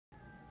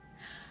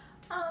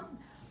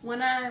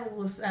When I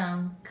was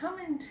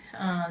coming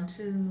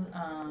to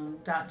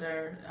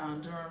Dr.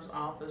 Durham's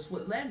office,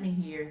 what led me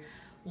here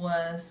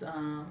was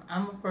I'm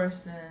a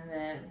person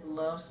that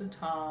loves to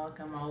talk.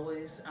 I'm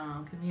always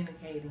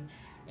communicating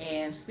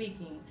and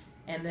speaking.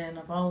 And then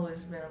I've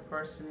always been a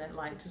person that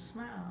liked to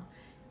smile.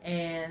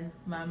 And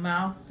my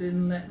mouth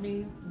didn't let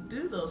me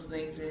do those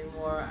things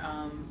anymore.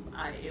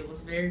 It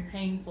was very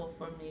painful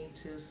for me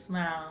to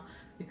smile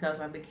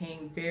because I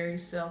became very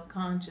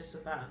self-conscious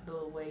about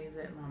the way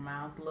that my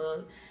mouth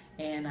looked,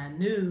 and I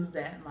knew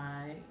that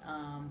my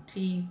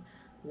teeth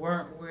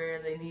weren't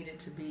where they needed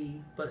to be,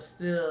 but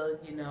still,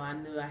 I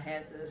knew I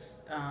had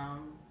this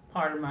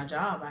part of my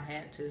job. I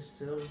had to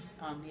still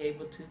be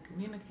able to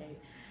communicate.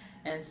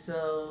 And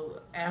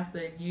so,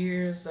 after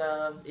years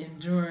of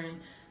enduring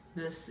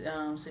this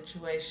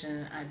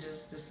situation, I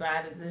just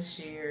decided this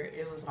year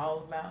it was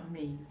all about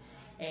me.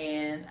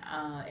 And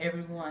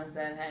everyone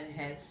that I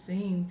had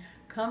seen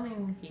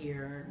coming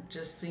here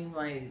just seemed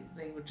like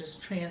they were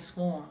just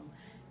transformed.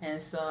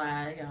 And so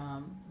I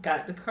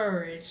got the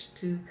courage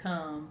to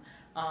come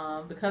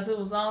because it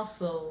was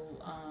also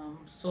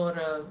sort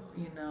of,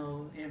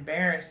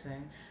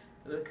 embarrassing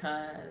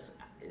because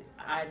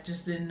I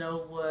just didn't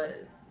know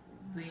what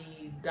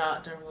the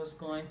doctor was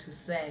going to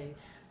say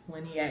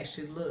when he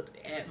actually looked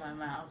at my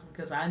mouth,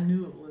 because I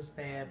knew it was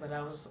bad, but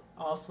I was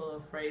also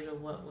afraid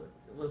of what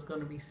was going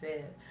to be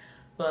said.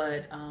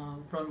 But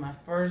from my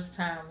first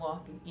time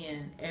walking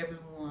in,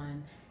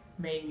 everyone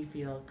made me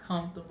feel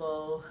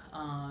comfortable,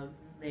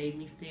 made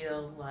me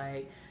feel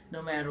like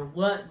no matter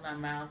what my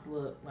mouth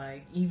looked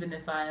like, even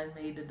if I had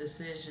made the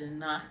decision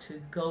not to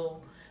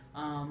go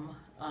um,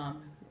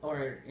 um,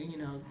 or,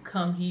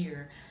 come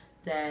here,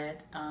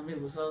 that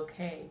it was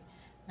okay.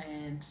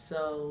 And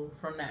so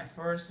from that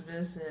first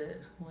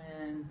visit,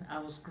 when I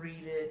was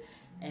greeted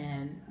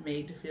and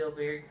made to feel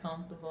very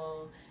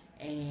comfortable,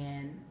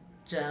 and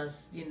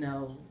just,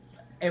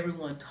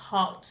 everyone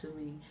talked to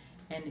me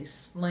and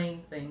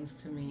explained things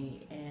to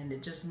me, and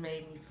it just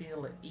made me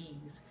feel at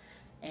ease.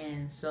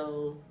 And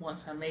so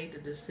once I made the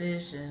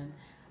decision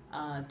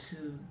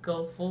to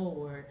go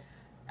forward,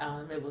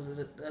 it was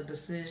a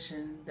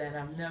decision that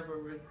I've never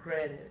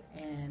regretted.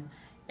 And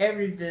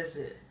every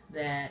visit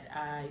that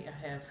I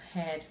have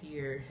had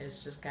here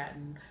has just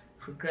gotten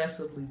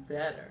progressively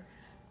better.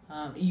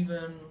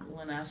 Even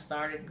when I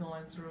started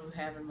going through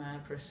having my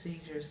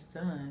procedures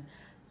done,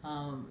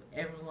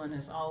 everyone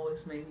has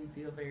always made me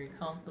feel very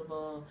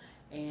comfortable,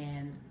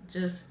 and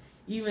just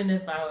even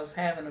if I was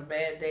having a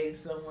bad day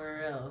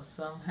somewhere else,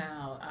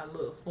 somehow I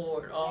look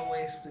forward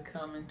always to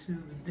coming to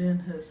the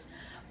dentist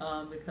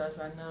because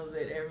I know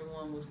that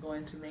everyone was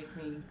going to make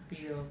me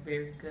feel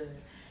very good.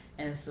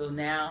 And so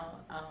now,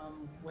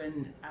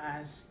 when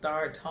I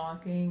start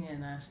talking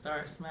and I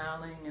start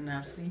smiling and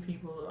I see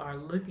people are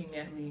looking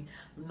at me,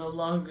 I'm no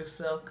longer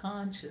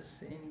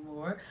self-conscious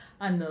anymore.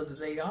 I know that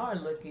they are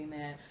looking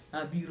at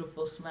a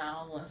beautiful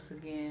smile once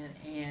again,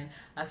 and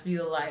I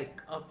feel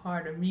like a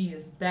part of me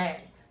is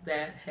back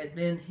that had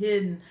been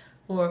hidden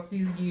for a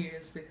few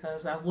years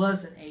because I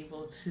wasn't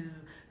able to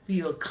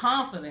feel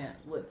confident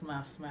with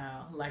my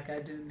smile like I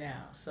do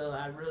now. So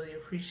I really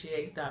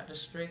appreciate Dr.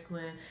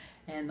 Strickland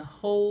and the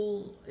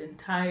whole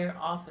entire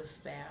office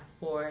staff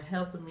for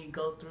helping me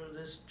go through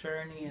this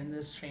journey and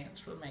this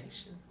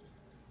transformation.